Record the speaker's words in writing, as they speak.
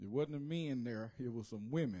wasn't the men there. It was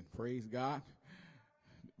some women, praise God.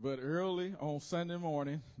 But early on Sunday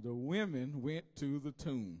morning, the women went to the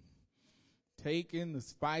tomb, taking the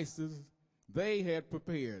spices they had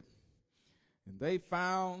prepared. And they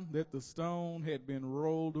found that the stone had been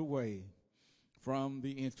rolled away from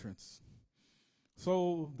the entrance.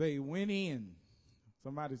 So they went in.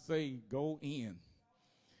 Somebody say, go in.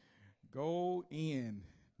 Go in.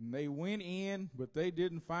 And they went in, but they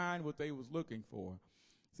didn't find what they was looking for.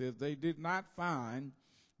 It says they did not find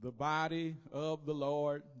the body of the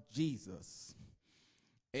Lord Jesus.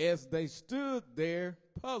 As they stood there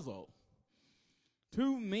puzzled,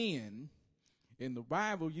 two men, and the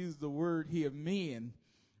Bible used the word here men,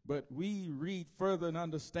 but we read further and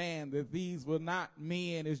understand that these were not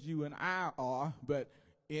men as you and I are, but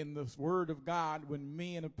in the word of God, when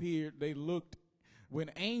men appeared, when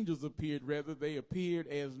angels appeared, rather, they appeared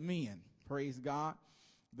as men. Praise God.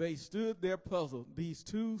 They stood there puzzled. These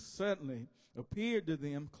two suddenly appeared to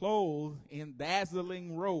them clothed in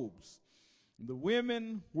dazzling robes. The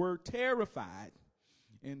women were terrified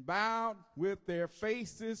and bowed with their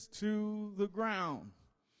faces to the ground.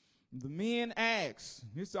 The men asked,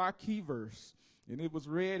 this is our key verse, and it was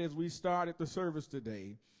read as we started the service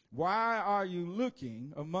today. Why are you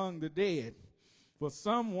looking among the dead for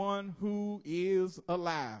someone who is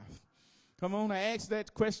alive? Come on, ask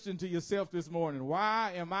that question to yourself this morning.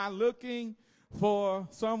 Why am I looking for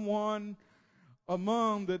someone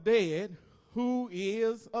among the dead who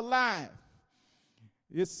is alive?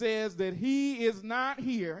 It says that he is not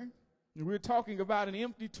here. We're talking about an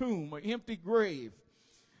empty tomb, an empty grave.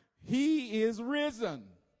 He is risen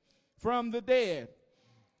from the dead.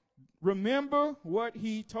 Remember what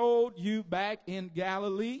he told you back in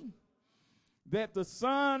Galilee? That the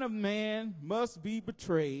Son of Man must be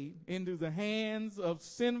betrayed into the hands of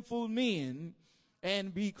sinful men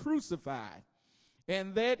and be crucified,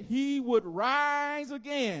 and that he would rise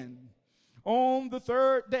again on the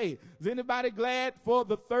third day. Is anybody glad for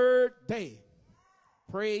the third day?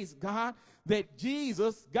 Praise God that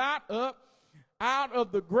Jesus got up out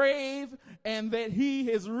of the grave and that he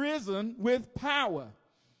has risen with power.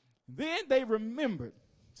 Then they remembered.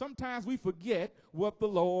 Sometimes we forget what the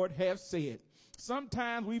Lord has said.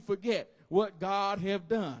 Sometimes we forget what God have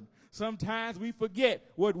done. Sometimes we forget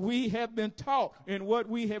what we have been taught and what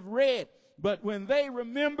we have read. But when they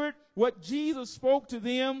remembered what Jesus spoke to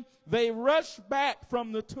them, they rushed back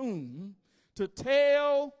from the tomb to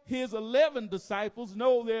tell his 11 disciples,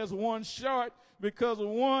 no, there's one short because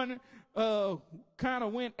one kind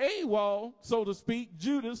of went AWOL, so to speak.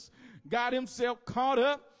 Judas got himself caught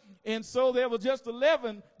up, and so there were just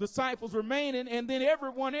 11 disciples remaining, and then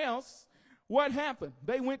everyone else, what happened?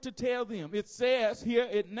 They went to tell them. It says here,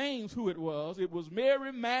 it names who it was. It was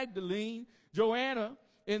Mary Magdalene, Joanna,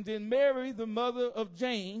 and then Mary, the mother of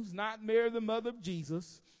James, not Mary, the mother of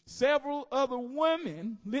Jesus. Several other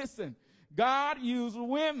women. Listen, God used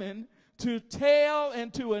women to tell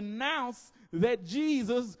and to announce that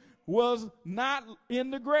Jesus was not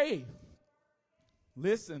in the grave.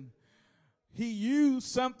 Listen, he used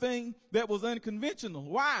something that was unconventional.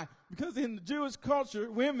 Why? Because in the Jewish culture,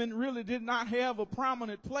 women really did not have a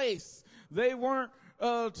prominent place. They weren't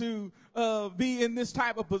to be in this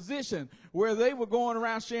type of position where they were going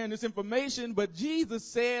around sharing this information. But Jesus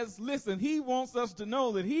says, listen, he wants us to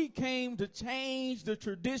know that he came to change the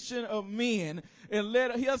tradition of men and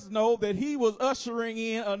let us know that he was ushering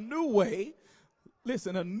in a new way.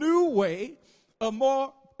 Listen, a new way, a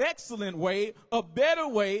more excellent way, a better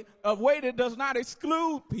way, a way that does not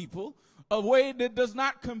exclude people, a way that does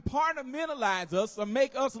not compartmentalize us or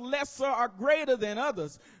make us lesser or greater than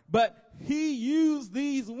others. But he used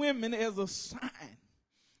these women as a sign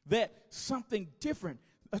that something different,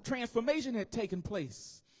 a transformation had taken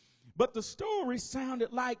place. But the story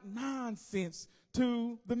sounded like nonsense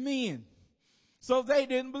to the men, so they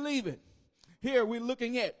didn't believe it. Here we're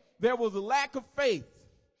looking at, there was a lack of faith.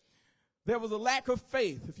 There was a lack of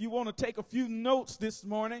faith. If you want to take a few notes this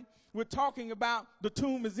morning, we're talking about the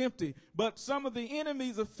tomb is empty. But some of the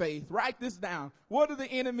enemies of faith, write this down. What are the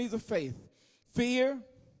enemies of faith? Fear.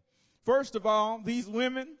 First of all, these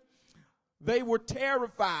women, they were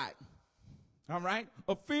terrified. All right?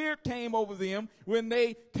 A fear came over them when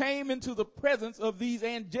they came into the presence of these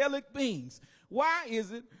angelic beings. Why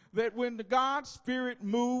is it that when the God's Spirit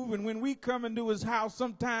moves and when we come into his house,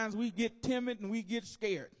 sometimes we get timid and we get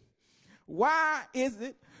scared? Why is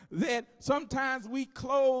it that sometimes we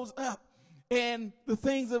close up and the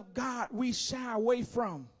things of God we shy away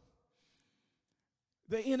from?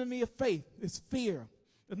 The enemy of faith is fear.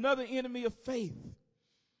 Another enemy of faith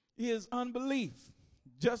is unbelief,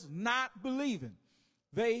 just not believing.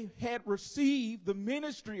 They had received the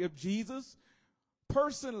ministry of Jesus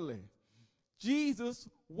personally. Jesus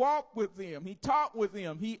walked with them. He talked with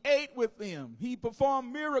them. He ate with them. He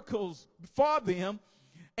performed miracles for them.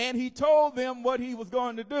 And he told them what he was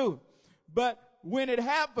going to do. But when it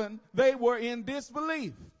happened, they were in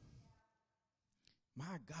disbelief.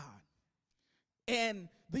 My God. And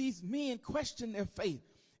these men questioned their faith.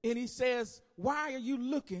 And he says, why are you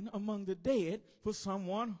looking among the dead for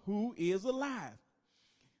someone who is alive?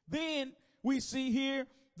 Then we see here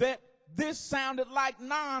that this sounded like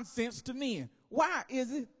nonsense to men. Why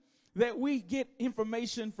is it that we get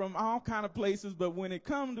information from all kind of places, but when it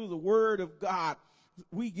comes to the word of God,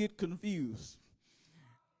 we get confused?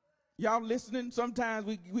 Y'all listening? Sometimes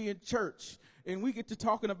we in church and we get to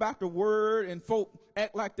talking about the word and folk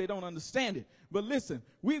act like they don't understand it. But listen,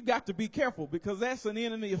 we've got to be careful because that's an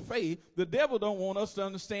enemy of faith. The devil don't want us to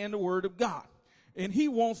understand the word of God. And he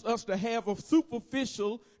wants us to have a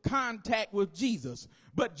superficial contact with Jesus.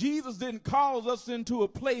 But Jesus didn't call us into a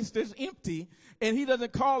place that's empty, and he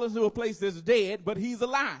doesn't call us into a place that's dead, but he's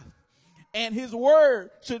alive. And his word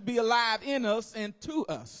should be alive in us and to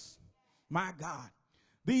us. My God.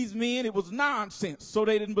 These men, it was nonsense, so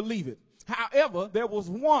they didn't believe it. However, there was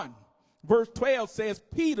one. Verse 12 says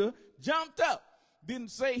Peter jumped up.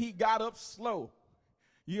 Didn't say he got up slow.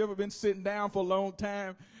 You ever been sitting down for a long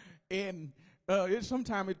time and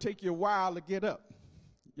sometimes it take you a while to get up?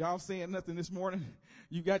 Y'all saying nothing this morning?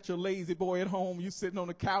 You got your lazy boy at home. You sitting on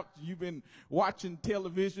the couch. You've been watching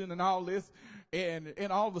television and all this. And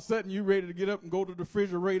all of a sudden you're ready to get up and go to the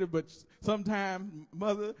refrigerator. But sometimes,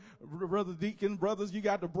 mother, brother deacon, brothers, you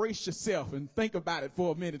got to brace yourself and think about it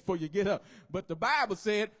for a minute before you get up. But the Bible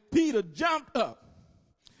said Peter jumped up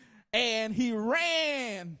and he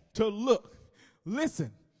ran to look.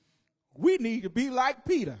 Listen, we need to be like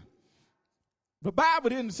Peter. The Bible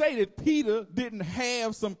didn't say that Peter didn't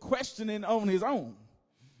have some questioning on his own.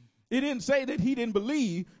 It didn't say that he didn't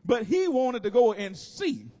believe, but he wanted to go and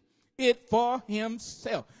see it for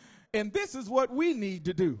himself. And this is what we need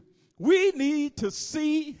to do. We need to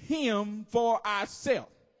see him for ourselves.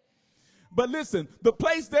 But listen, the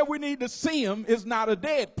place that we need to see him is not a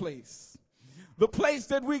dead place. The place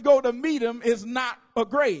that we go to meet him is not a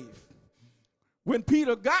grave. When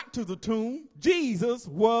Peter got to the tomb, Jesus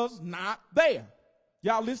was not there.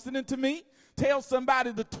 Y'all listening to me? Tell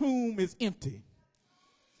somebody the tomb is empty.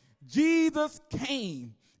 Jesus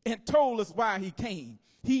came and told us why he came.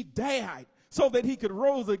 He died so that he could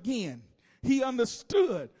rise again. He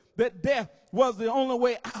understood that death was the only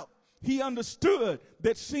way out. He understood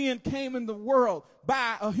that sin came in the world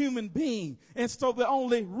by a human being. And so the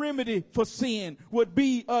only remedy for sin would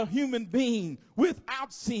be a human being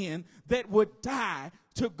without sin that would die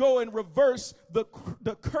to go and reverse the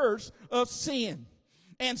curse of sin.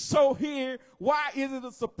 And so here, why is it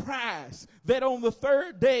a surprise that on the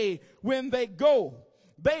third day when they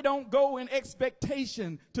don't go in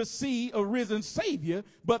expectation to see a risen Savior,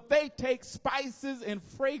 but they take spices and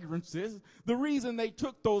fragrances. The reason they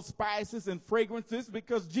took those spices and fragrances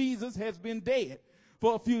because Jesus has been dead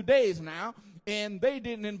for a few days now, and they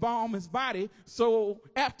didn't embalm his body. So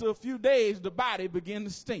after a few days, the body began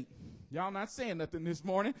to stink. Y'all not saying nothing this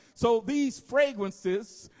morning. So these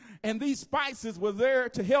fragrances and these spices were there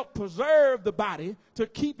to help preserve the body, to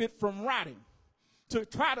keep it from rotting, to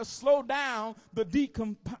try to slow down the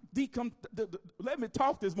let me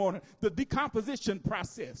talk this morning, the decomposition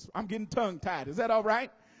process. I'm getting tongue-tied. Is that all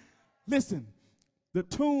right? Listen, the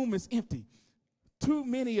tomb is empty. Too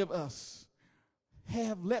many of us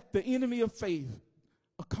have let the enemy of faith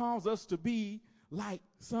cause us to be like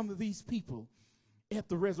some of these people at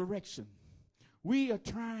the resurrection. We are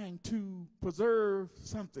trying to preserve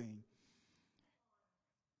something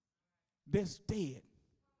that's dead,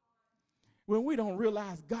 when we don't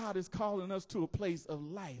realize God is calling us to a place of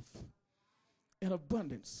life and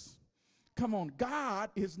abundance. Come on, God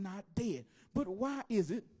is not dead. But why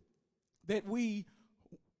is it that we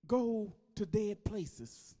go to dead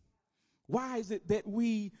places? Why is it that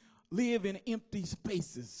we live in empty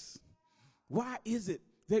spaces? Why is it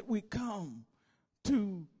that we come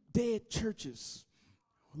to dead churches?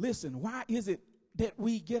 Listen, why is it that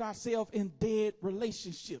we get ourselves in dead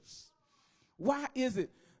relationships? Why is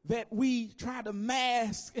it that we try to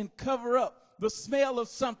mask and cover up the smell of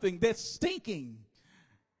something that's stinking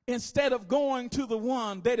instead of going to the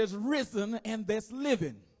one that is risen and that's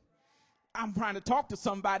living? I'm trying to talk to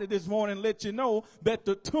somebody this morning and let you know that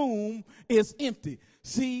the tomb is empty.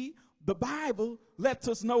 See, the Bible lets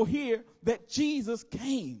us know here that Jesus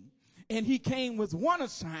came. And he came with one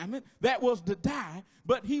assignment, that was to die,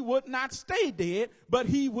 but he would not stay dead, but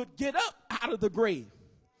he would get up out of the grave.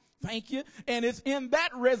 Thank you. And it's in that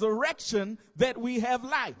resurrection that we have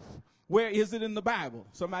life. Where is it in the Bible?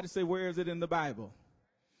 Somebody say, where is it in the Bible?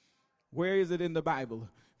 Where is it in the Bible?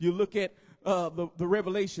 You look at the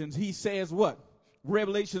Revelations. He says what?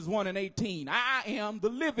 Revelations 1:18. I am the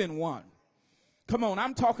living one. Come on,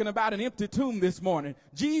 I'm talking about an empty tomb this morning.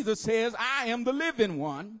 Jesus says, I am the living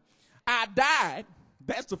one. I died.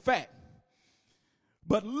 That's a fact.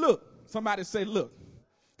 But look, somebody say, look.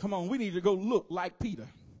 Come on, we need to go look like Peter.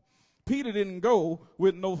 Peter didn't go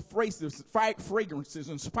with no fragrances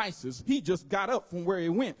and spices. He just got up from where he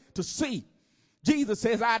went to see. Jesus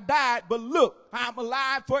says, I died, but look, I'm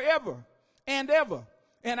alive forever and ever.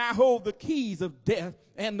 And I hold the keys of death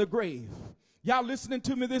and the grave. Y'all listening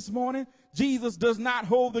to me this morning? Jesus does not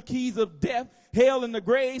hold the keys of death, hell, and the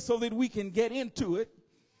grave so that we can get into it,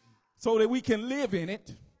 so that we can live in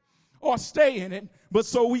it or stay in it, but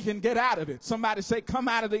so we can get out of it. Somebody say, come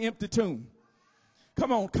out of the empty tomb.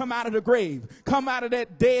 Come on, come out of the grave. Come out of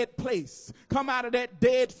that dead place. Come out of that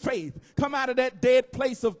dead faith. Come out of that dead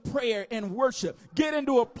place of prayer and worship. Get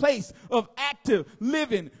into a place of active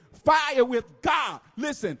living fire with God.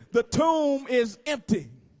 Listen, the tomb is empty.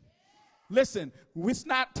 Listen, it's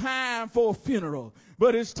not time for a funeral,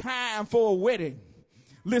 but it's time for a wedding.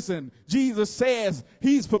 Listen, Jesus says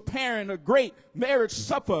he's preparing a great marriage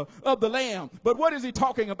supper of the Lamb. But what is he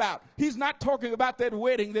talking about? He's not talking about that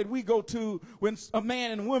wedding that we go to when a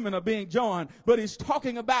man and woman are being joined. But he's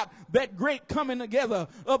talking about that great coming together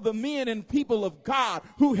of the men and people of God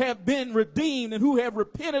who have been redeemed and who have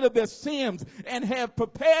repented of their sins and have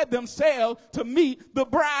prepared themselves to meet the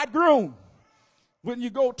bridegroom. When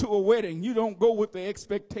you go to a wedding, you don't go with the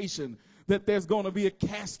expectation that there's going to be a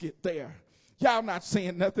casket there. Y'all not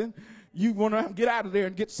saying nothing. You want to get out of there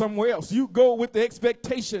and get somewhere else. You go with the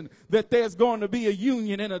expectation that there's going to be a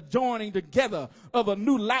union and a joining together of a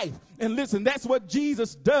new life. And listen, that's what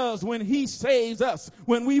Jesus does when he saves us.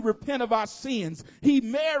 When we repent of our sins, he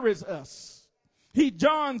marries us. He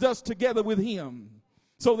joins us together with him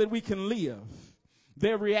so that we can live.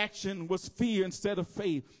 Their reaction was fear instead of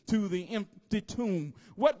faith to the empty tomb.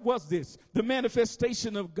 What was this? The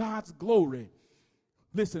manifestation of God's glory.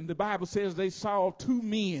 Listen, the Bible says they saw two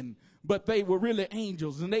men, but they were really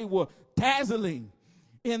angels, and they were dazzling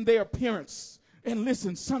in their appearance. And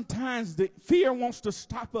listen, sometimes the fear wants to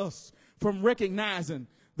stop us from recognizing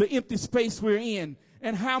the empty space we're in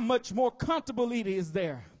and how much more comfortable it is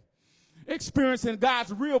there. Experiencing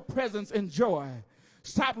God's real presence and joy.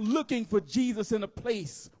 Stop looking for Jesus in a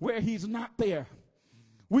place where he's not there.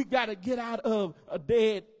 We got to get out of a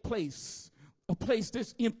dead place, a place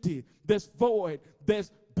that's empty, that's void,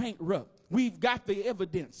 that's bankrupt. We've got the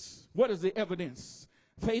evidence. What is the evidence?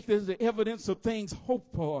 Faith is the evidence of things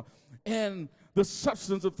hoped for, and the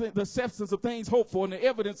substance of things hoped for, and the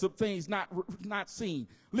evidence of things not seen.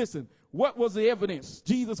 Listen, what was the evidence?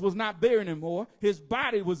 Jesus was not there anymore. His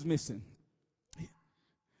body was missing.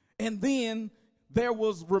 And then there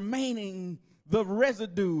was remaining the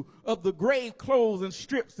residue of the grave clothes and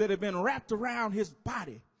strips that had been wrapped around his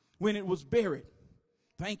body when it was buried.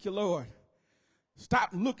 Thank you, Lord. Stop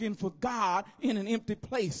looking for God in an empty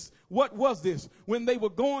place. What was this? When they were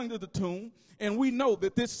going to the tomb, and we know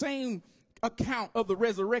that this same account of the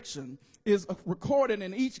resurrection is recorded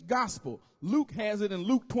in each gospel. Luke has it in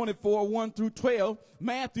Luke 24, 1 through 12.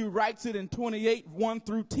 Matthew writes it in 28, 1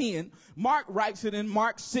 through 10. Mark writes it in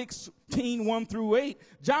Mark 16, 1 through 8.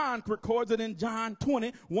 John records it in John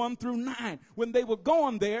 20, 1 through 9. When they were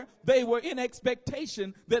going there, they were in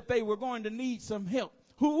expectation that they were going to need some help.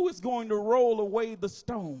 Who is going to roll away the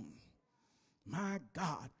stone? My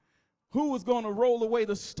God. Who is going to roll away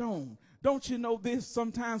the stone? Don't you know this?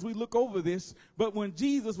 Sometimes we look over this, but when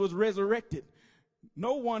Jesus was resurrected,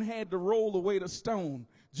 no one had to roll away the stone.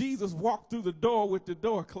 Jesus walked through the door with the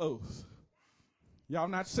door closed. Y'all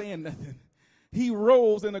not saying nothing. He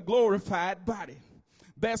rose in a glorified body.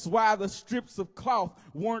 That's why the strips of cloth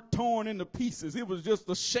weren't torn into pieces. It was just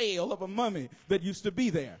the shell of a mummy that used to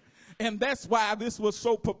be there. And that's why this was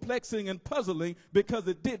so perplexing and puzzling, because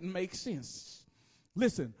it didn't make sense.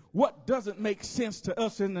 Listen, what doesn't make sense to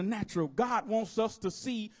us in the natural, God wants us to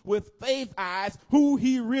see with faith eyes who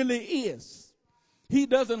he really is. He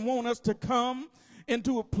doesn't want us to come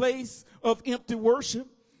into a place of empty worship.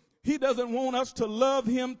 He doesn't want us to love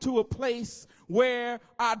him to a place where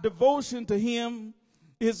our devotion to him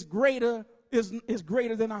is greater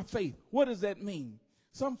than our faith. What does that mean?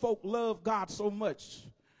 Some folk love God so much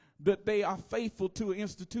that they are faithful to an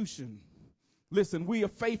institution. Listen, we are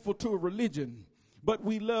faithful to a religion, but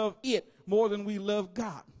we love it more than we love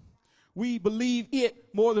God. We believe it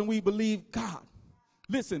more than we believe God.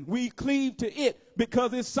 Listen, we cleave to it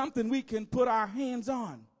because it's something we can put our hands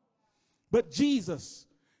on. But Jesus,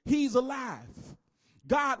 he's alive.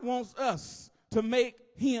 God wants us to make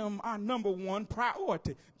him our number one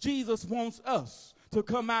priority. Jesus wants us to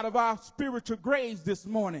come out of our spiritual graves this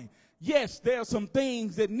morning. Yes, there are some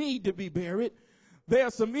things that need to be buried. There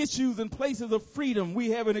are some issues and places of freedom we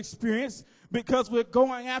haven't experienced because we're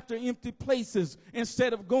going after empty places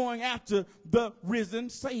instead of going after the risen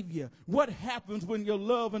Savior. What happens when your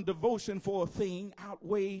love and devotion for a thing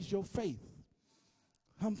outweighs your faith?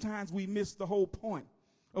 Sometimes we miss the whole point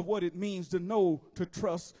of what it means to know, to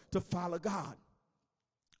trust, to follow God.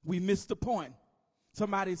 We miss the point.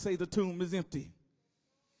 Somebody say the tomb is empty.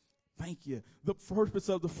 Thank you. The purpose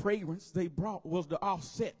of the fragrance they brought was to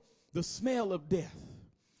offset the smell of death.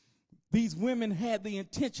 These women had the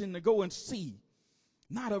intention to go and see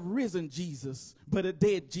not a risen Jesus, but a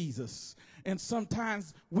dead Jesus. And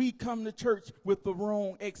sometimes we come to church with the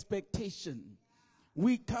wrong expectation.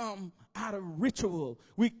 We come out of ritual.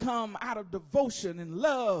 We come out of devotion and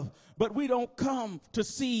love, but we don't come to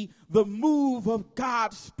see the move of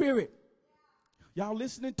God's Spirit. Y'all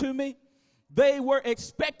listening to me? They were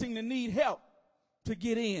expecting to need help to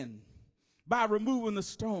get in by removing the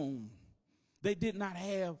stone. They did not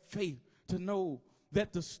have faith to know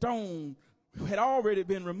that the stone had already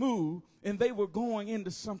been removed and they were going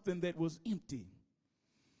into something that was empty.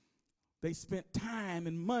 They spent time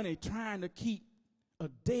and money trying to keep a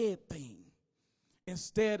dead thing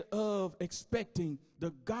instead of expecting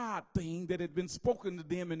the God thing that had been spoken to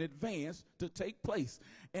them in advance to take place.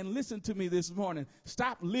 And listen to me this morning.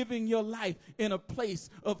 Stop living your life in a place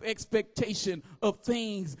of expectation of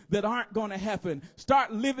things that aren't going to happen.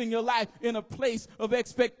 Start living your life in a place of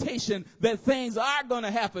expectation that things are going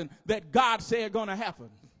to happen that God said are going to happen.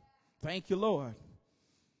 Thank you, Lord.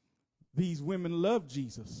 These women loved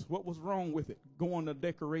Jesus. What was wrong with it? Going to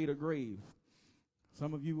decorate a grave.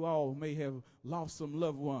 Some of you all may have lost some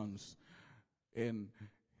loved ones. And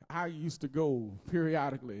I used to go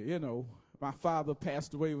periodically, my father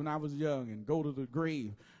passed away when I was young and go to the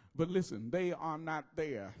grave. But listen, they are not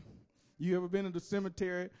there. You ever been to the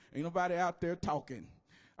cemetery? Ain't nobody out there talking.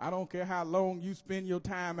 I don't care how long you spend your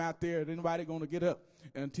time out there, ain't nobody going to get up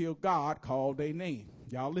until God called their name.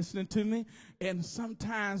 Y'all listening to me? And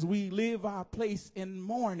sometimes we live our place in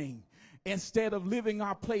mourning instead of living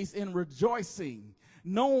our place in rejoicing,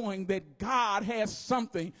 knowing that God has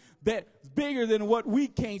something that's bigger than what we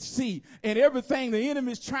can't see. And everything the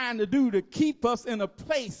enemy is trying to do to keep us in a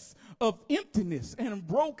place of emptiness and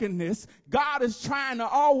brokenness, God is trying to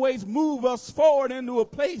always move us forward into a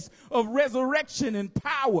place of resurrection and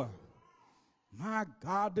power. My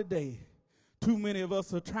God, today, too many of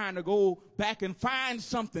us are trying to go back and find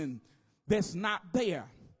something that's not there.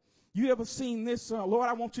 You ever seen this? Lord,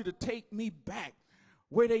 I want you to take me back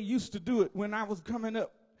where they used to do it when I was coming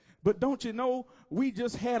up. But don't you know, we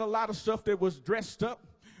just had a lot of stuff that was dressed up,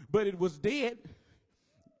 but it was dead.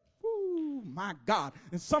 Ooh, my God.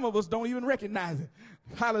 And some of us don't even recognize it.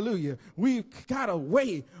 Hallelujah. We've got a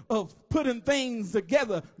way of putting things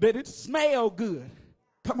together that it smell good.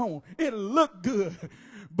 Come on, it look good,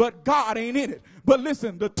 but God ain't in it. But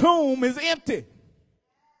listen, the tomb is empty.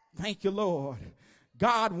 Thank you, Lord.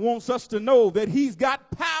 God wants us to know that he's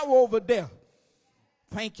got power over death.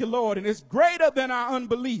 Thank you, Lord. And it's greater than our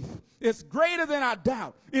unbelief. It's greater than our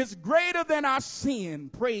doubt. It's greater than our sin.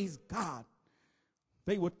 Praise God.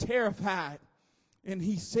 They were terrified. And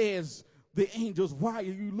he says, the angels, why are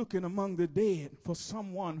you looking among the dead for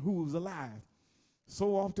someone who's alive?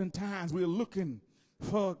 So oftentimes we're looking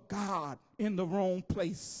for God in the wrong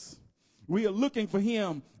place. We are looking for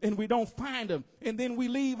him and we don't find him. And then we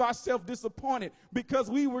leave ourselves disappointed because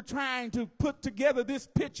we were trying to put together this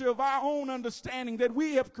picture of our own understanding that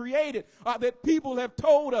we have created or that people have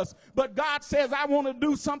told us. But God says, I want to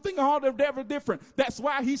do something altogether different. That's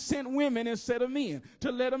why he sent women instead of men,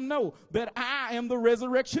 to let them know that I am the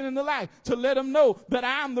resurrection and the life, to let them know that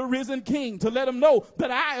I am the risen king, to let them know that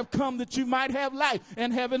I have come that you might have life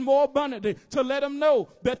and have it more abundantly, to let them know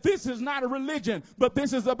that this is not a religion, but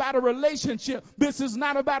this is about a relationship. This is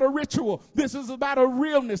not about a ritual. This is about a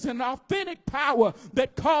realness and authentic power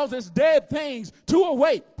that causes dead things to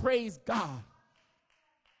awake. Praise God.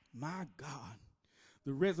 My God.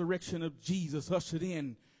 The resurrection of Jesus ushered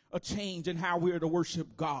in a change in how we're to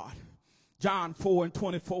worship God. John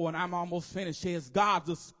 4:24, and I'm almost finished, says, God's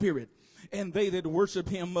a spirit, and they that worship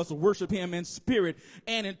him must worship him in spirit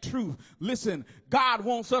and in truth. Listen, God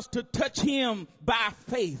wants us to touch him by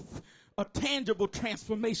faith. A tangible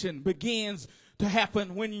transformation begins to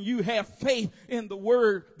happen when you have faith in the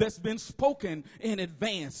word that's been spoken in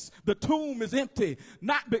advance. The tomb is empty,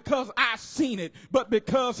 not because I've seen it, but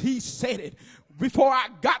because he said it. Before I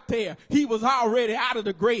got there, he was already out of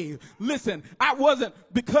the grave. Listen, I wasn't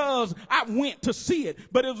because I went to see it,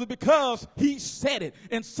 but it was because he said it.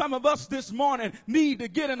 And some of us this morning need to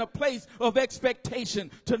get in a place of expectation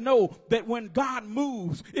to know that when God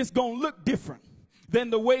moves, it's going to look different than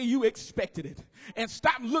the way you expected it. And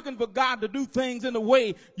stop looking for God to do things in the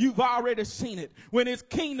way you've already seen it. When his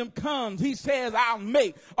kingdom comes, he says, I'll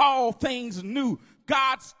make all things new.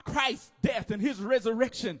 God's Christ's death and his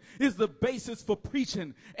resurrection is the basis for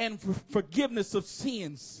preaching and for forgiveness of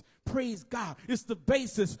sins. Praise God. It's the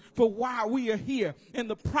basis for why we are here. And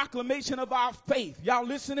the proclamation of our faith, y'all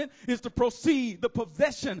listening, is to proceed the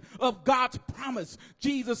possession of God's promise.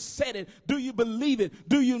 Jesus said it. Do you believe it?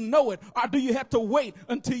 Do you know it? Or do you have to wait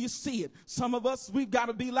until you see it? Some of us, we've got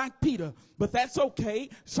to be like Peter, but that's okay.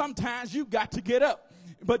 Sometimes you've got to get up.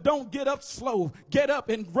 But don't get up slow. Get up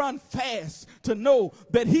and run fast to know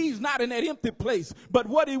that he's not in that empty place. But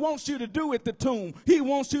what he wants you to do at the tomb, he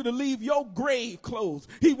wants you to leave your grave clothes.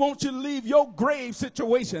 He wants you to leave your grave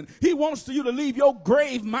situation. He wants you to leave your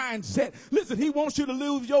grave mindset. Listen, he wants you to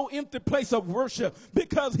leave your empty place of worship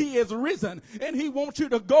because he is risen. And he wants you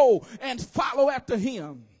to go and follow after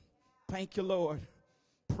him. Thank you, Lord.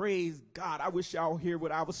 Praise God. I wish y'all hear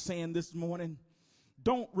what I was saying this morning.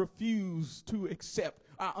 Don't refuse to accept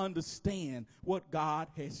or understand what God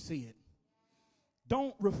has said.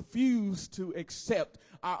 Don't refuse to accept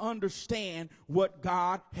or understand what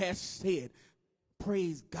God has said.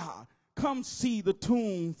 Praise God. Come see the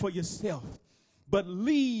tomb for yourself. But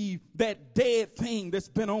leave that dead thing that's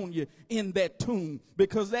been on you in that tomb,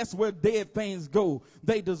 because that's where dead things go.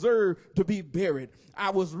 They deserve to be buried. I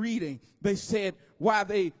was reading. They said why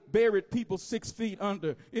they buried people 6 feet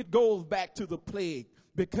under. It goes back to the plague.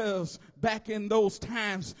 Because back in those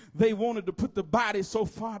times, they wanted to put the body so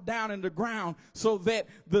far down in the ground so that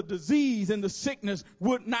the disease and the sickness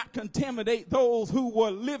would not contaminate those who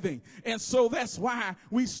were living. And so that's why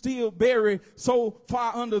we still bury so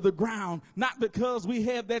far under the ground. Not because we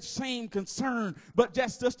have that same concern, but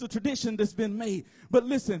just the tradition that's been made. But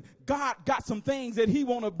listen, God got some things that he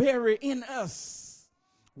want to bury in us.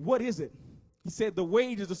 What is it? He said the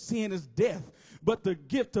wages of sin is death, but the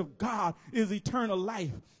gift of God is eternal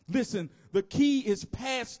life. Listen, the key is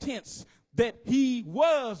past tense, that he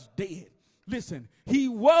was dead. Listen, he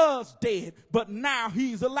was dead, but now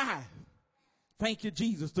he's alive. Thank you,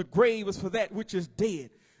 Jesus. The grave is for that which is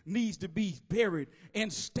dead, needs to be buried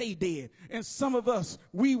and stay dead. And some of us,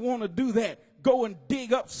 we want to do that. Go and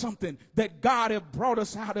dig up something that God have brought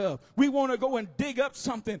us out of. We want to go and dig up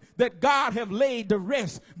something that God have laid to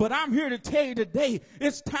rest. But I'm here to tell you today,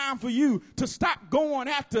 it's time for you to stop going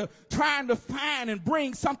after trying to find and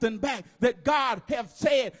bring something back that God have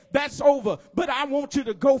said that's over. But I want you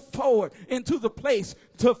to go forward into the place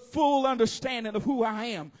to full understanding of who I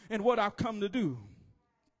am and what I've come to do.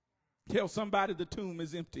 Tell somebody the tomb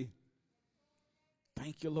is empty.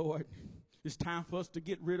 Thank you, Lord. It's time for us to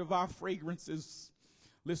get rid of our fragrances.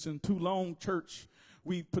 Listen, too long, church,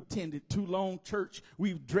 we've pretended. Too long, church,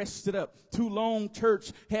 we've dressed it up. Too long,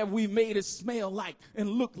 church, have we made it smell like and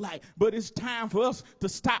look like. But it's time for us to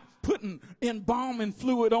stop putting embalming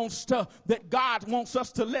fluid on stuff that God wants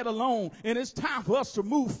us to let alone. And it's time for us to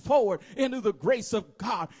move forward into the grace of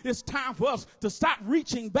God. It's time for us to stop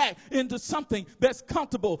reaching back into something that's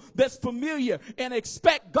comfortable, that's familiar, and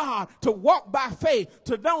expect God to walk by faith,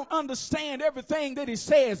 to don't understand everything that he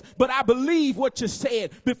says, but I believe what you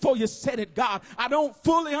said before you said it, God. I don't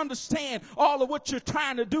fully understand all of what you're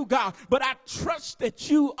trying to do, God, but I trust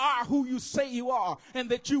that you are who you say you are and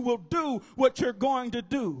that you will do what you're going to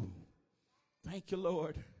do. Thank you,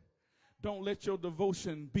 Lord. Don't let your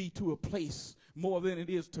devotion be to a place more than it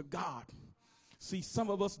is to God. See,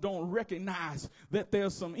 some of us don't recognize that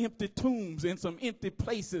there's some empty tombs and some empty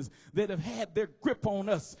places that have had their grip on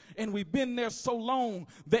us, and we've been there so long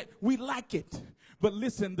that we like it. But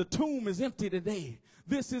listen, the tomb is empty today.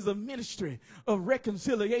 This is a ministry of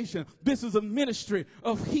reconciliation. This is a ministry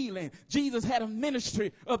of healing. Jesus had a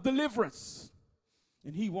ministry of deliverance,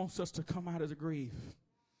 and he wants us to come out of the grave.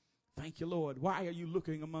 Thank you, Lord. Why are you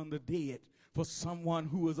looking among the dead for someone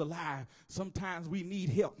who is alive? Sometimes we need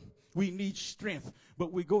help. We need strength,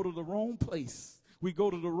 but we go to the wrong place. We go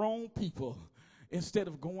to the wrong people instead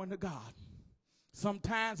of going to God.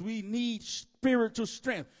 Sometimes we need spiritual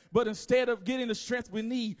strength, but instead of getting the strength we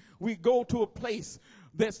need, we go to a place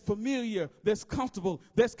that's familiar, that's comfortable,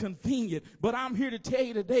 that's convenient. But I'm here to tell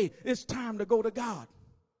you today, it's time to go to God.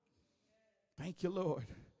 Thank you, Lord.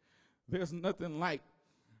 There's nothing like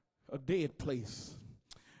a dead place.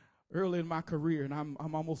 Early in my career, and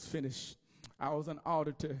I'm almost finished, I was an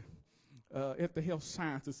auditor at the Health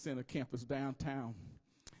Sciences Center campus downtown.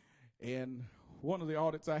 And one of the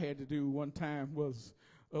audits I had to do one time was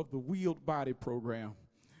of the wheeled body program.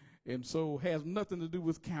 And so has nothing to do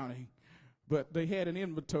with counting. But they had an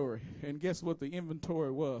inventory. And guess what the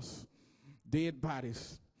inventory was? Dead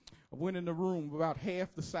bodies. I went in the room about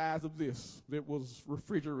half the size of this that was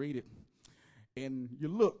refrigerated. And you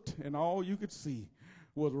looked, and all you could see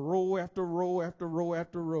was row after row after row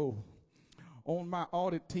after row. On my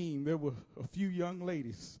audit team, there were a few young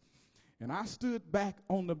ladies. And I stood back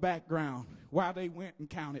on the background while they went and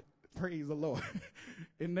counted. Praise the Lord.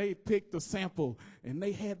 And they picked a sample, and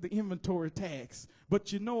they had the inventory tags.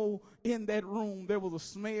 But you know, in that room, there was a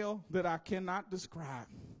smell that I cannot describe.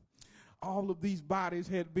 All of these bodies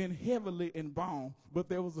had been heavily embalmed, but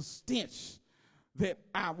there was a stench that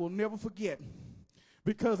I will never forget,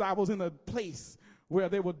 because I was in a place where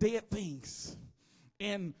there were dead things.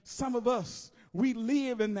 And some of us, we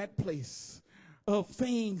live in that place of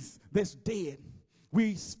things that's dead.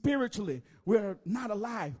 We're not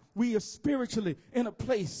alive. We are spiritually in a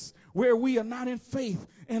place where we are not in faith.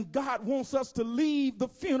 And God wants us to leave the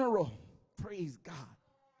funeral. Praise God.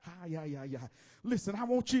 Listen, I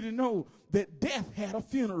want you to know that death had a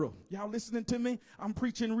funeral. Y'all listening to me? I'm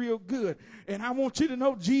preaching real good. And I want you to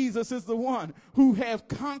know Jesus is the one who has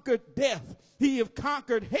conquered death. He has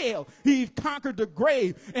conquered hell. He's conquered the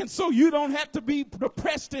grave. And so you don't have to be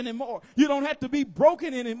depressed anymore. You don't have to be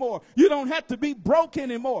broken anymore. You don't have to be broke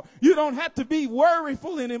anymore. You don't have to be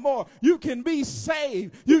worryful anymore. You can be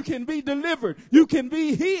saved. You can be delivered. You can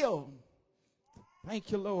be healed.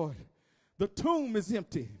 Thank you, Lord. The tomb is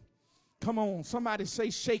empty. Come on, somebody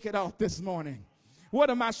say, shake it off this morning.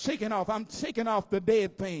 What am I shaking off? I'm shaking off the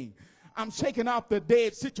dead thing. I'm shaking off the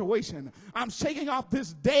dead situation. I'm shaking off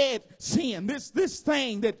this dead sin, this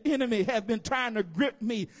thing that enemy has been trying to grip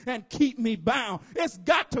me and keep me bound. It's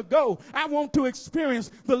got to go. I want to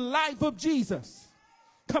experience the life of Jesus.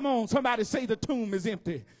 Come on, somebody say the tomb is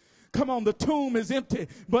empty. Come on, the tomb is empty.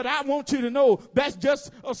 But I want you to know that's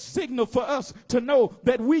just a signal for us to know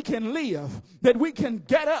that we can live, that we can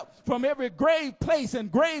get up from every grave place and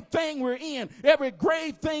grave thing we're in, every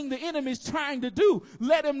grave thing the enemy's trying to do.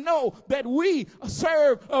 Let him know that we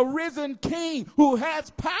serve a risen King who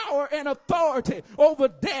has power and authority over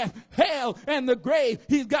death, hell, and the grave.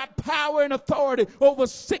 He's got power and authority over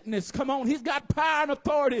sickness. Come on, he's got power and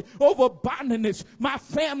authority over bondage. My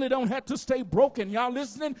family don't have to stay broken. Y'all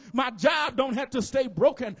listening? My job don't have to stay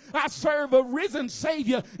broken. I serve a risen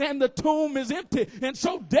Savior, and the tomb is empty. And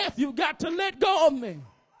so death, you've got to let go of me.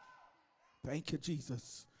 Thank you,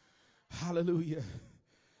 Jesus. Hallelujah.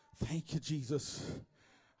 Thank you, Jesus.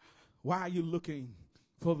 Why are you looking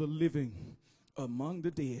for the living among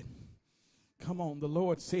the dead? Come on, the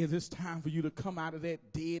Lord says it's time for you to come out of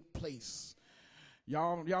that dead place.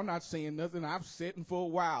 Y'all not saying nothing. I've sat in for a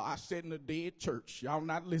while. I sat in a dead church. Y'all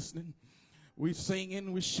not listening. We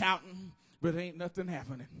singing, we shouting, but ain't nothing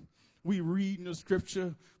happening. We reading the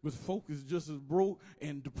scripture, but folk is just as broke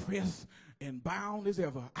and depressed and bound as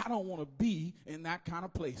ever. I don't want to be in that kind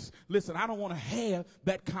of place. Listen, I don't want to have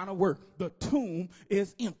that kind of work. The tomb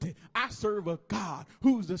is empty. I serve a God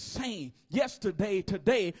who's the same yesterday,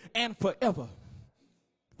 today, and forever.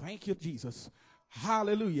 Thank you, Jesus.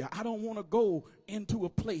 Hallelujah. I don't want to go into a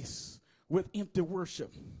place with empty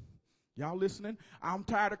worship. Y'all listening? I'm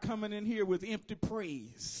tired of coming in here with empty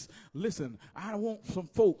praise. Listen, I want some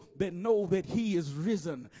folk that know that he is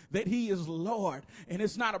risen, that he is Lord, and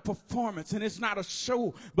it's not a performance and it's not a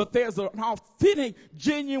show, but there's an authentic,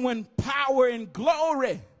 genuine power and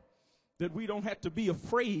glory that we don't have to be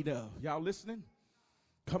afraid of. Y'all listening?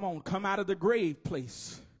 Come on, come out of the grave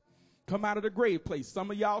place. Come out of the grave place.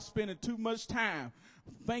 Some of y'all spending too much time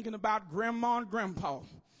thinking about grandma and grandpa,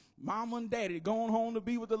 mama and daddy going home to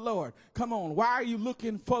be with the Lord. Come on, why are you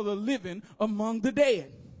looking for the living among the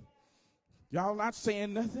dead? Y'all not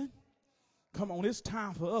saying nothing? Come on, it's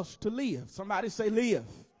time for us to live. Somebody say live.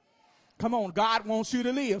 Come on, God wants you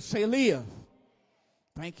to live. Say live.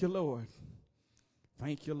 Thank you, Lord.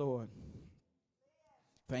 Thank you, Lord.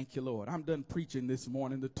 Thank you, Lord. I'm done preaching this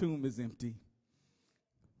morning. The tomb is empty.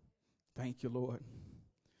 Thank you, Lord.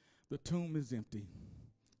 The tomb is empty.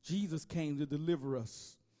 Jesus came to deliver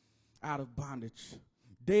us out of bondage,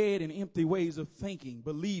 dead and empty ways of thinking,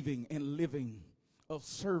 believing, and living, of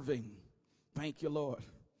serving. Thank you, Lord.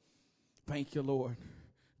 Thank you, Lord.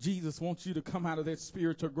 Jesus wants you to come out of that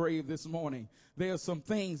spiritual grave this morning. There are some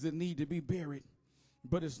things that need to be buried,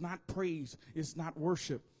 but it's not praise, it's not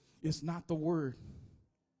worship, it's not the word.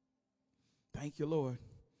 Thank you, Lord.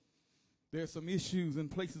 There are some issues and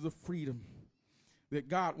places of freedom that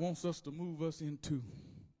God wants us to move us into.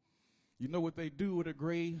 You know what they do with a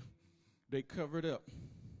grave? They cover it up.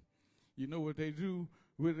 You know what they do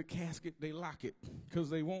with a casket, they lock it because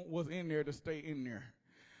they want what's in there to stay in there.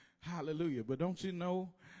 Hallelujah. But don't you know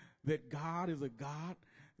that God is a God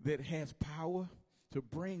that has power to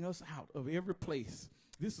bring us out of every place?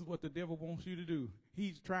 This is what the devil wants you to do.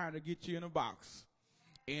 He's trying to get you in a box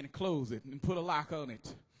and close it and put a lock on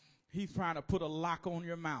it. He's trying to put a lock on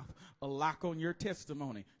your mouth, a lock on your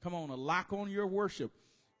testimony. Come on, a lock on your worship.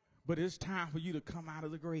 But it's time for you to come out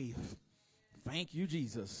of the grave. Thank you,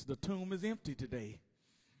 Jesus. The tomb is empty today.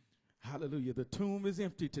 Hallelujah. The tomb is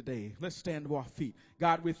empty today. Let's stand to our feet.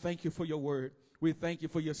 God, we thank you for your word. We thank you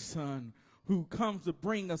for your son who comes to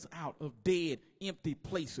bring us out of dead, empty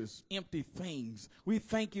places, empty things. We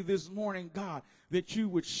thank you this morning, God, that you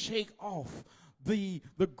would shake off the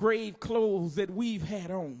grave clothes that we've had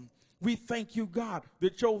on. We thank you, God,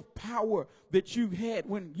 that your power that you had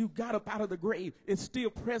when you got up out of the grave is still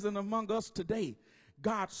present among us today.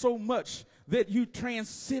 God, so much that you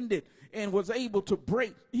transcended and was able to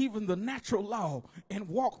break even the natural law and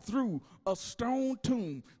walk through a stone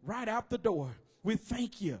tomb right out the door. We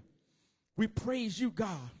thank you. We praise you,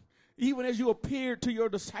 God. Even as you appeared to your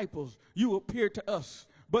disciples, you appeared to us,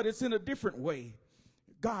 but it's in a different way.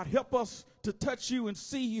 God, help us to touch you and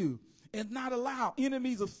see you and not allow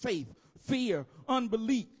enemies of faith, fear,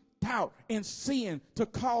 unbelief, doubt, and sin to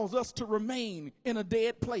cause us to remain in a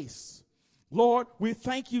dead place. Lord, we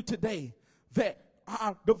thank you today that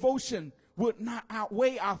our devotion would not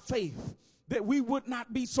outweigh our faith, that we would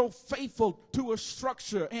not be so faithful to a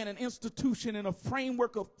structure and an institution and a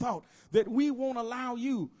framework of thought, that we won't allow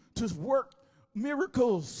you to work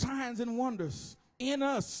miracles, signs, and wonders in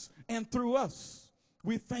us and through us.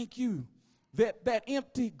 We thank you that that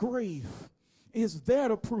empty grave is there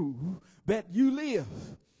to prove that you live.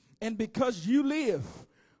 And because you live,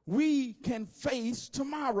 we can face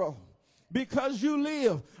tomorrow. Because you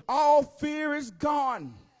live, all fear is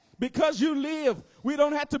gone. Because you live, we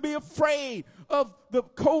don't have to be afraid of the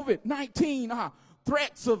COVID-19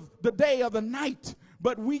 threats of the day or the night,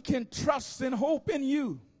 but we can trust and hope in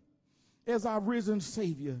you. As our risen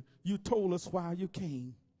Savior, you told us why you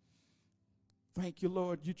came. Thank you,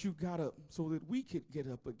 Lord, that you got up so that we could get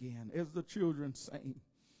up again, as the children sang,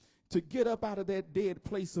 to get up out of that dead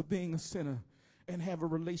place of being a sinner and have a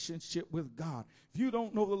relationship with God. If you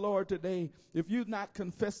don't know the Lord today, if you've not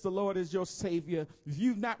confessed the Lord as your Savior, if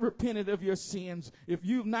you've not repented of your sins, if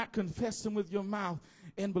you've not confessed him with your mouth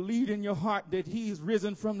and believed in your heart that he's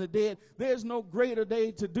risen from the dead, there's no greater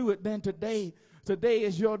day to do it than today. Today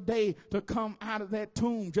is your day to come out of that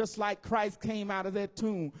tomb, just like Christ came out of that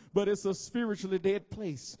tomb, but it's a spiritually dead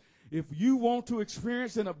place. If you want to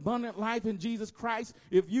experience an abundant life in Jesus Christ,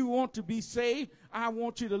 if you want to be saved, I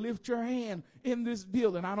want you to lift your hand in this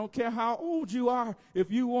building. I don't care how old you are.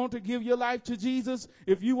 If you want to give your life to Jesus,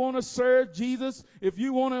 if you want to serve Jesus, if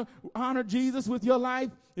you want to honor Jesus with your life,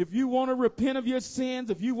 if you want to repent of your sins,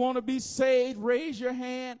 if you want to be saved, raise your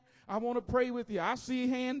hand. I want to pray with you. I see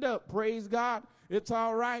your hand up. Praise God. It's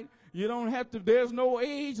all right. You don't have to, there's no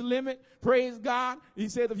age limit. Praise God. He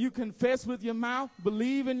said if you confess with your mouth,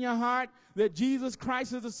 believe in your heart that Jesus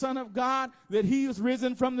Christ is the Son of God, that he is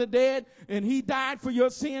risen from the dead, and he died for your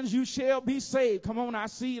sins, you shall be saved. Come on, I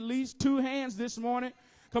see at least 2 hands this morning.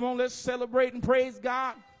 Come on, let's celebrate and praise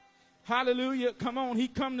God. Hallelujah. Come on, he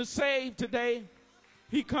come to save today.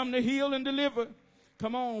 He come to heal and deliver.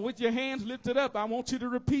 Come on, with your hands lifted up, I want you to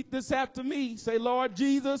repeat this after me. Say, Lord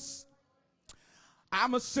Jesus,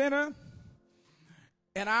 I'm a sinner,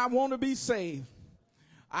 and I want to be saved.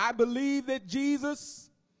 I believe that Jesus,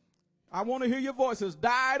 I want to hear your voices,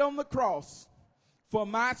 died on the cross for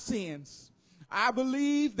my sins. I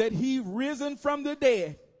believe that he risen from the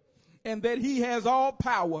dead and that he has all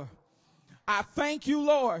power. I thank you,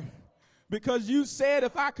 Lord, because you said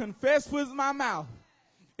if I confess with my mouth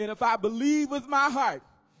and if I believe with my heart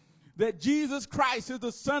that Jesus Christ is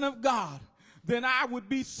the Son of God, then I would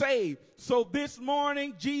be saved. So this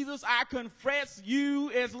morning, Jesus, I confess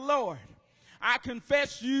you as Lord. I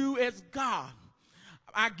confess you as God.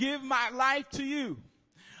 I give my life to you.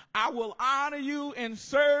 I will honor you and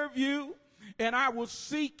serve you, and I will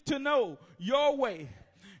seek to know your way.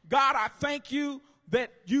 God, I thank you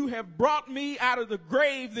that you have brought me out of the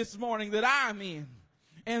grave this morning that I'm in,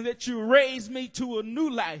 and that you raised me to a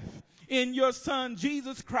new life in your Son,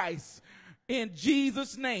 Jesus Christ. In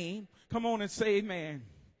Jesus' name, come on and say amen.